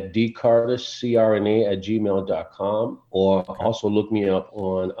me at dcarterscrna@gmail.com, or also look me up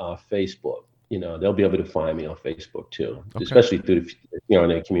on Facebook. They'll be able to find me on Facebook too, especially through the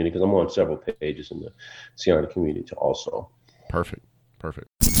CRNA community, because I'm on several pages in the CRNA community too also. Perfect. All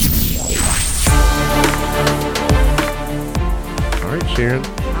right, Sharon.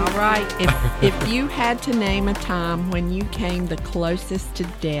 All right. If you had to name a time when you came the closest to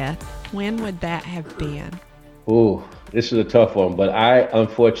death, when would that have been? Oh, this is a tough one, but I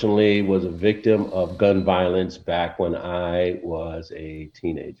unfortunately was a victim of gun violence back when I was a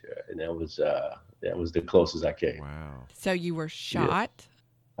teenager, and that was the closest I came. Wow. So you were shot?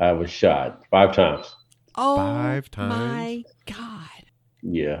 Yeah. I was shot 5 times. Oh, 5 times? My God.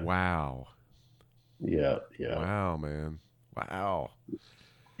 Yeah. Wow. Yeah. Wow, man. Wow.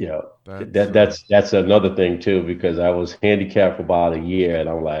 Yeah, that's another thing too, because I was handicapped for about a year, and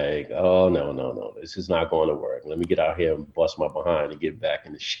I'm like, oh no, this is not going to work. Let me get out here and bust my behind and get back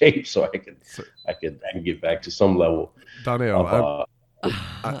into shape so I can get back to some level. Donnell,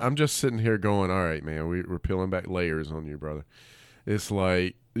 I'm just sitting here going, all right, man, we're peeling back layers on you, brother. It's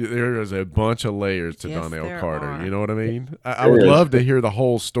like there is a bunch of layers to Donnell Carter. Are. You know what I mean? I would love to hear the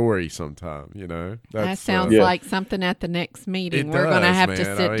whole story sometime. That sounds like something at the next meeting. We're going to have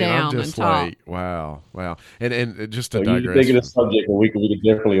to sit down and talk. Like, wow. And just to so digress. You think of the subject, and we can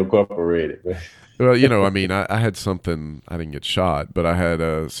definitely incorporate it. Well, I had something. I didn't get shot, but I had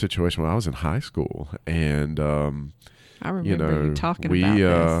a situation when I was in high school, and I remember you talking about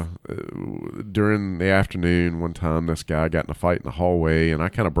this. During the afternoon, one time, this guy got in a fight in the hallway, and I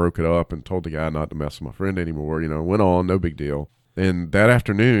kind of broke it up and told the guy not to mess with my friend anymore. Went on, no big deal. And that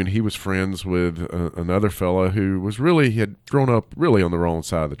afternoon, he was friends with another fella who he had grown up really on the wrong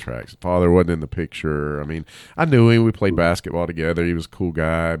side of the tracks. His father wasn't in the picture. I mean, I knew him. We played basketball together. He was a cool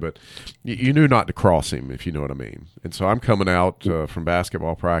guy, but you knew not to cross him, if you know what I mean. And so I'm coming out from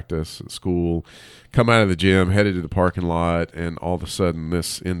basketball practice at school, come out of the gym, headed to the parking lot, and all of a sudden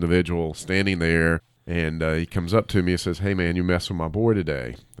this individual standing there, and he comes up to me and says, "Hey, man, you messed with my boy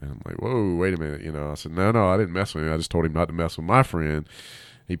today." And I'm like, "Whoa, wait a minute." I said, No, I didn't mess with him. I just told him not to mess with my friend.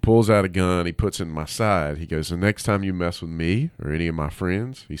 He pulls out a gun. He puts it in my side. He goes, "The next time you mess with me or any of my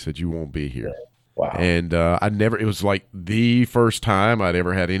friends," he said, "you won't be here." Wow. And it was like the first time I'd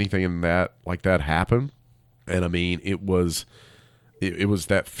ever had anything like that happen. And I mean, it was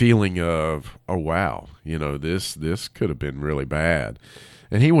that feeling of, oh, wow, this could have been really bad.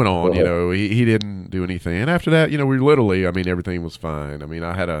 And he went on, he didn't do anything. And after that, we literally, everything was fine.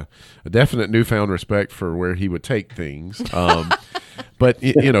 I had a definite newfound respect for where he would take things. But,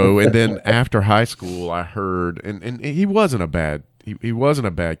 and then after high school, I heard, and he wasn't a bad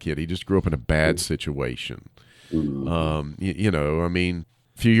kid. He just grew up in a bad situation. A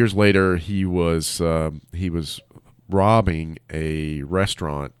few years later, he was robbing a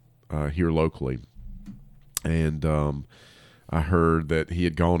restaurant here locally. And I heard that he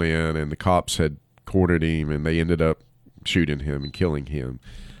had gone in and the cops had cornered him, and they ended up shooting him and killing him.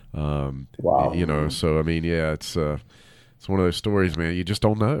 Wow. So it's one of those stories, man. You just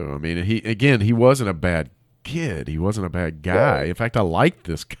don't know. He wasn't a bad kid. He wasn't a bad guy. In fact, I liked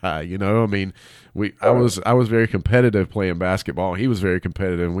this guy. I was very competitive playing basketball. He was very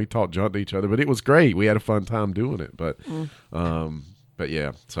competitive, and we talked junk to each other. But it was great. We had a fun time doing it. But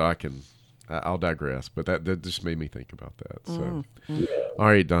yeah. So I'll digress, but that just made me think about that. So, All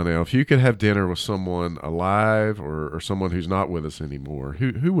right, Donnell, if you could have dinner with someone alive or someone who's not with us anymore,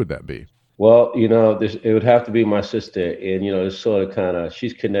 who would that be? Well, it would have to be my sister, and it's sort of kind of,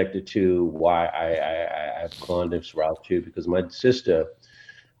 she's connected to why I've gone this route too, because my sister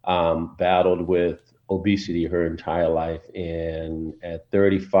battled with obesity her entire life, and at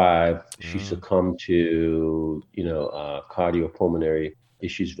 35, she succumbmed to cardiopulmonary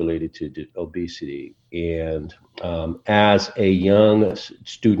issues related to obesity. And as a young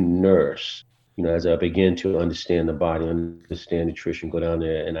student nurse, as I began to understand the body, understand nutrition, go down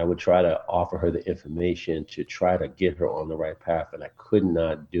there, and I would try to offer her the information to try to get her on the right path, and I could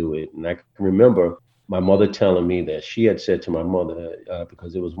not do it. And I can remember my mother telling me that she had said to my mother,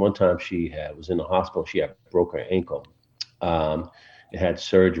 because it was one time she was in the hospital, she had broke her ankle, and had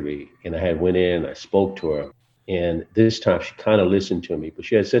surgery, and I had went in and I spoke to her. And this time she kind of listened to me, but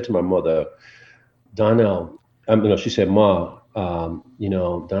she had said to my mother, "Donnell," she said, "Ma,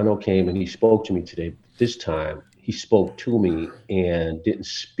 Donnell came and he spoke to me today. this time he spoke to me and didn't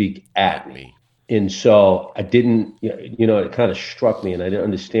speak at me. And so I didn't, it kind of struck me and I didn't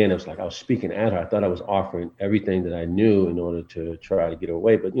understand. It was like I was speaking at her. I thought I was offering everything that I knew in order to try to get her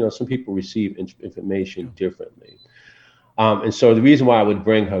away. But, some people receive information differently. And so the reason why I would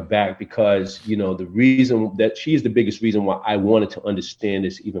bring her back, because, the reason that she's the biggest reason why I wanted to understand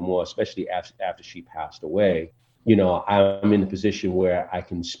this even more, especially after she passed away. I'm in a position where I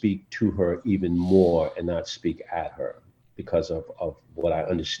can speak to her even more and not speak at her because of what I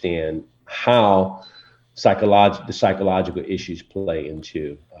understand how the psychological issues play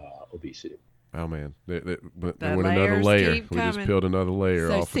into obesity. Oh man, they went another layer. We just peeled another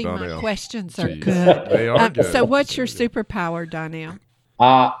layer off of Donnell. My questions are good. They are good. So, what's your superpower, Donnell?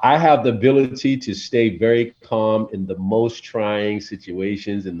 I have the ability to stay very calm in the most trying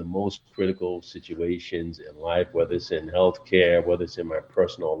situations, in the most critical situations in life, whether it's in healthcare, whether it's in my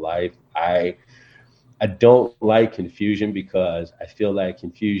personal life. I don't like confusion because I feel like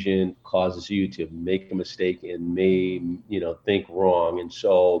confusion causes you to make a mistake and think wrong.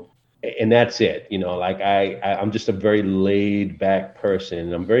 And that's it. I'm just a very laid back person,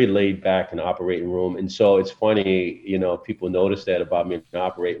 and I'm very laid back in the operating room. And so it's funny, people notice that about me in the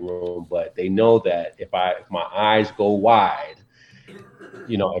operating room, but they know that if my eyes go wide,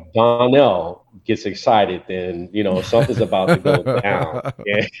 if Donnell gets excited, then, something's about to go down.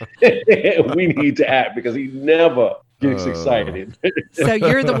 And we need to act because he never gets excited. So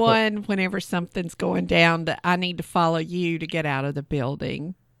you're the one, whenever something's going down, that I need to follow you to get out of the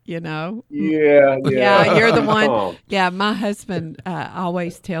building. Yeah, you're the one. Yeah, my husband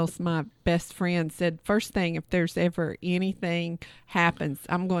always tells my best friend, said, first thing, if there's ever anything happens,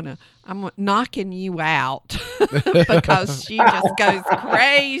 I'm knocking you out because she just goes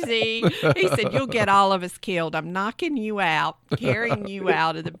crazy. He said, you'll get all of us killed. I'm knocking you out, carrying you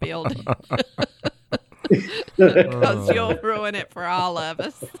out of the building. Because you'll ruin it for all of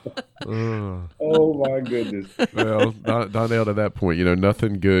us. Oh my goodness. Well, Donnell, to that point,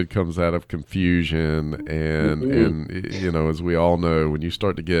 nothing good comes out of confusion, and as we all know, when you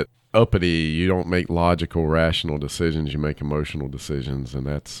start to get uppity, you don't make logical, rational decisions. You make emotional decisions, and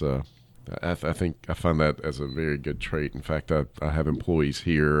that's. I think I find that as a very good trait. In fact, I have employees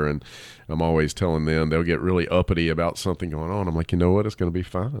here, and I'm always telling them they'll get really uppity about something going on. I'm like, you know what? It's going to be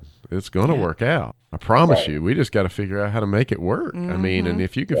fine. It's going to work out. I promise you. We just got to figure out how to make it work. I mean, and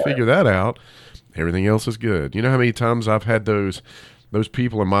if you can figure that out, everything else is good. You know how many times I've had those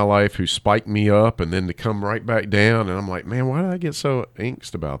people in my life who spike me up and then to come right back down, and I'm like, man, why did I get so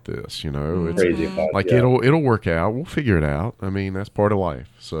angst about this? It's crazy about, like it'll work out. We'll figure it out. I mean, that's part of life.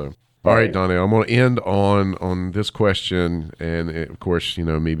 So. All right, Donnell, I'm going to end on this question, and of course,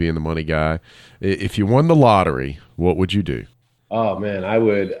 me being the money guy. If you won the lottery, what would you do? Oh man, I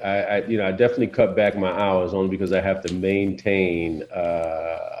would. I definitely cut back my hours only because I have to maintain,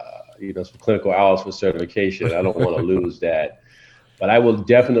 some clinical hours for certification. I don't want to lose that, but I will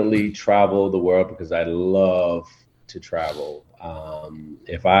definitely travel the world because I love to travel.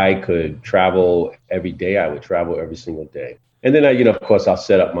 If I could travel every day, I would travel every single day. And then of course, I'll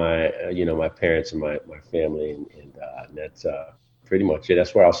set up my, my parents and my family, and that's pretty much it.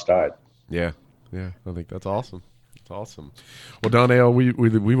 That's where I'll start. Yeah. I think that's awesome. That's awesome. Well, Donnell,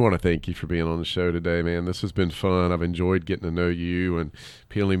 we want to thank you for being on the show today, man. This has been fun. I've enjoyed getting to know you and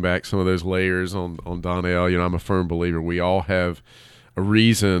peeling back some of those layers on Donnell. I'm a firm believer. We all have a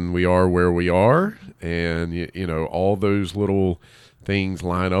reason we are where we are, and all those little things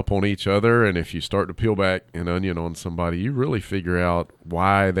line up on each other, and if you start to peel back an onion on somebody, you really figure out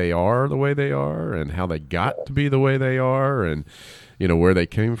why they are the way they are and how they got to be the way they are, and where they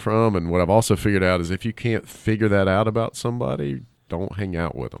came from. And what I've also figured out is if you can't figure that out about somebody, don't hang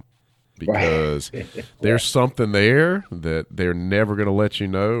out with them, because there's something there that they're never going to let you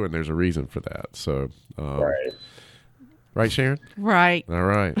know, and there's a reason for that. So Right, Sharon? Right. All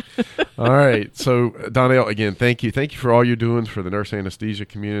right. All right. So, Donnell, again, thank you. Thank you for all you're doing for the nurse anesthesia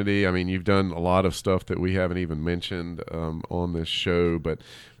community. I mean, you've done a lot of stuff that we haven't even mentioned on this show, but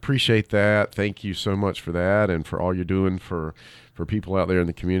appreciate that. Thank you so much for that, and for all you're doing for people out there in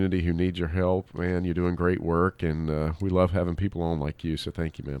the community who need your help. Man, you're doing great work, and we love having people on like you, so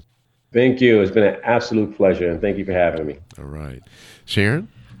thank you, man. Thank you. It's been an absolute pleasure, and thank you for having me. All right. Sharon?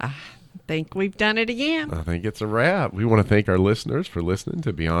 Think we've done it again. I think it's a wrap. We want to thank our listeners for listening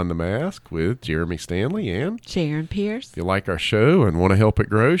to Beyond the Mask with Jeremy Stanley and Sharon Pierce. If you like our show and want to help it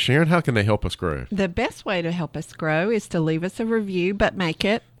grow, Sharon, how can they help us grow? The best way to help us grow is to leave us a review, but make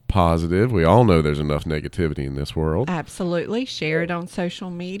it positive. We all know there's enough negativity in this world. Absolutely. Share it on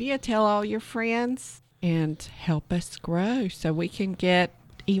social media. Tell all your friends and help us grow so we can get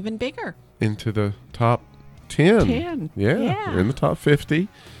even bigger. into the top 10. 10. Yeah. In the top 50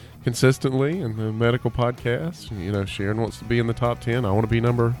 consistently in the medical podcast. You know, Sharon wants to be in the top 10. I want to be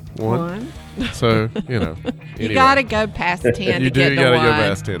number 1. So, you know. You got to go past 10 to get the 1. You do got to go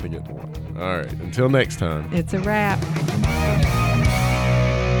past 10 to get the 1. All right. Until next time. It's a wrap.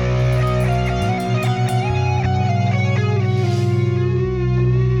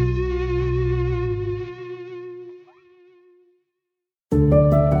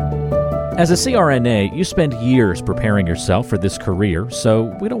 As a CRNA, you spend years preparing yourself for this career,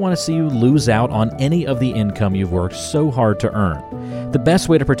 so we don't want to see you lose out on any of the income you've worked so hard to earn. The best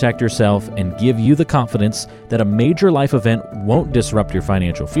way to protect yourself and give you the confidence that a major life event won't disrupt your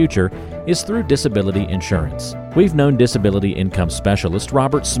financial future is through disability insurance. We've known disability income specialist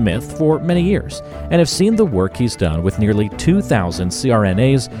Robert Smith for many years and have seen the work he's done with nearly 2,000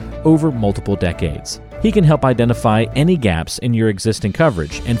 CRNAs over multiple decades. He can help identify any gaps in your existing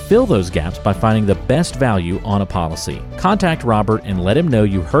coverage and fill those gaps by finding the best value on a policy. Contact Robert and let him know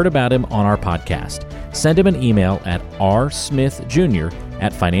you heard about him on our podcast. Send him an email at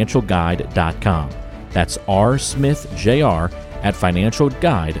rsmithjr@financialguide.com. That's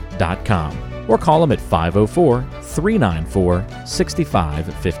rsmithjr@financialguide.com. Or call him at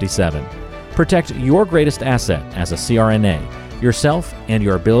 504-394-6557. Protect your greatest asset as a CRNA, yourself and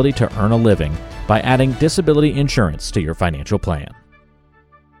your ability to earn a living by adding disability insurance to your financial plan.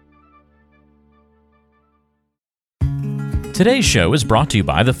 Today's show is brought to you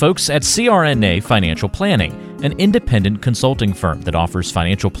by the folks at CRNA Financial Planning, an independent consulting firm that offers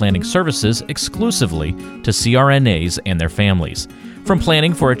financial planning services exclusively to CRNAs and their families. From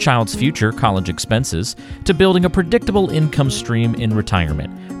planning for a child's future college expenses to building a predictable income stream in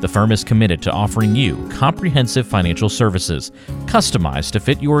retirement, the firm is committed to offering you comprehensive financial services, customized to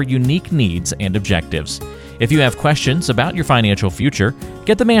fit your unique needs and objectives. If you have questions about your financial future,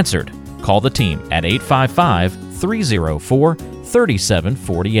 get them answered. Call the team at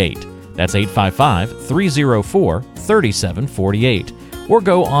 855-304-3748. That's 855-304-3748. Or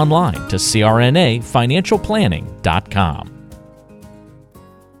go online to crnafinancialplanning.com.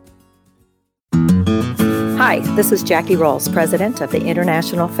 Hi, this is Jackie Rolls, President of the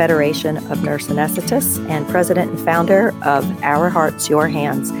International Federation of Nurse Anesthetists and President and founder of Our Hearts, Your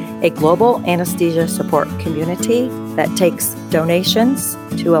Hands, a global anesthesia support community that takes donations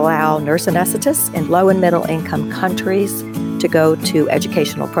to allow nurse anesthetists in low and middle income countries to go to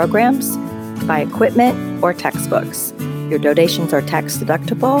educational programs, buy equipment, or textbooks. Your donations are tax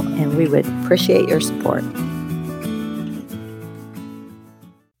deductible, and we would appreciate your support.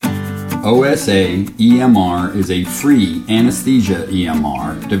 OSA EMR is a free anesthesia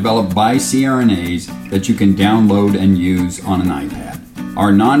EMR developed by CRNAs that you can download and use on an iPad.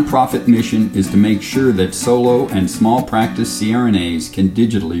 Our nonprofit mission is to make sure that solo and small practice CRNAs can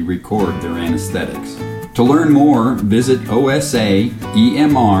digitally record their anesthetics. To learn more, visit osaemr.com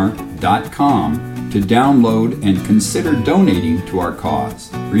to download and consider donating to our cause.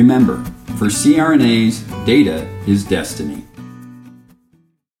 Remember, for CRNAs, data is destiny.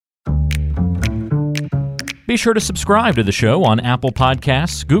 Be sure to subscribe to the show on Apple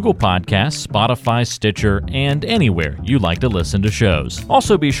Podcasts, Google Podcasts, Spotify, Stitcher, and anywhere you like to listen to shows.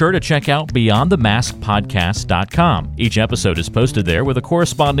 Also be sure to check out BeyondTheMaskPodcast.com. Each episode is posted there with a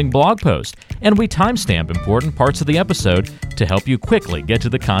corresponding blog post, and we timestamp important parts of the episode to help you quickly get to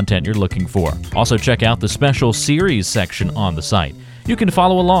the content you're looking for. Also check out the special series section on the site. You can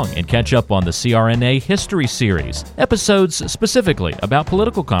follow along and catch up on the CRNA History Series, episodes specifically about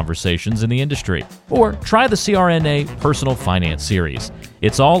political conversations in the industry. Or try the CRNA Personal Finance Series.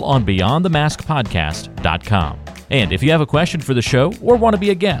 It's all on BeyondTheMaskPodcast.com. And if you have a question for the show or want to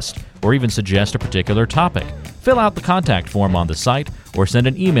be a guest or even suggest a particular topic, fill out the contact form on the site or send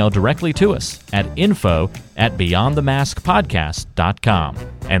an email directly to us at info@BeyondTheMaskPodcast.com.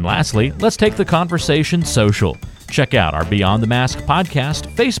 And lastly, let's take the conversation social. Check out our Beyond the Mask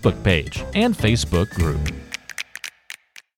podcast Facebook page and Facebook group.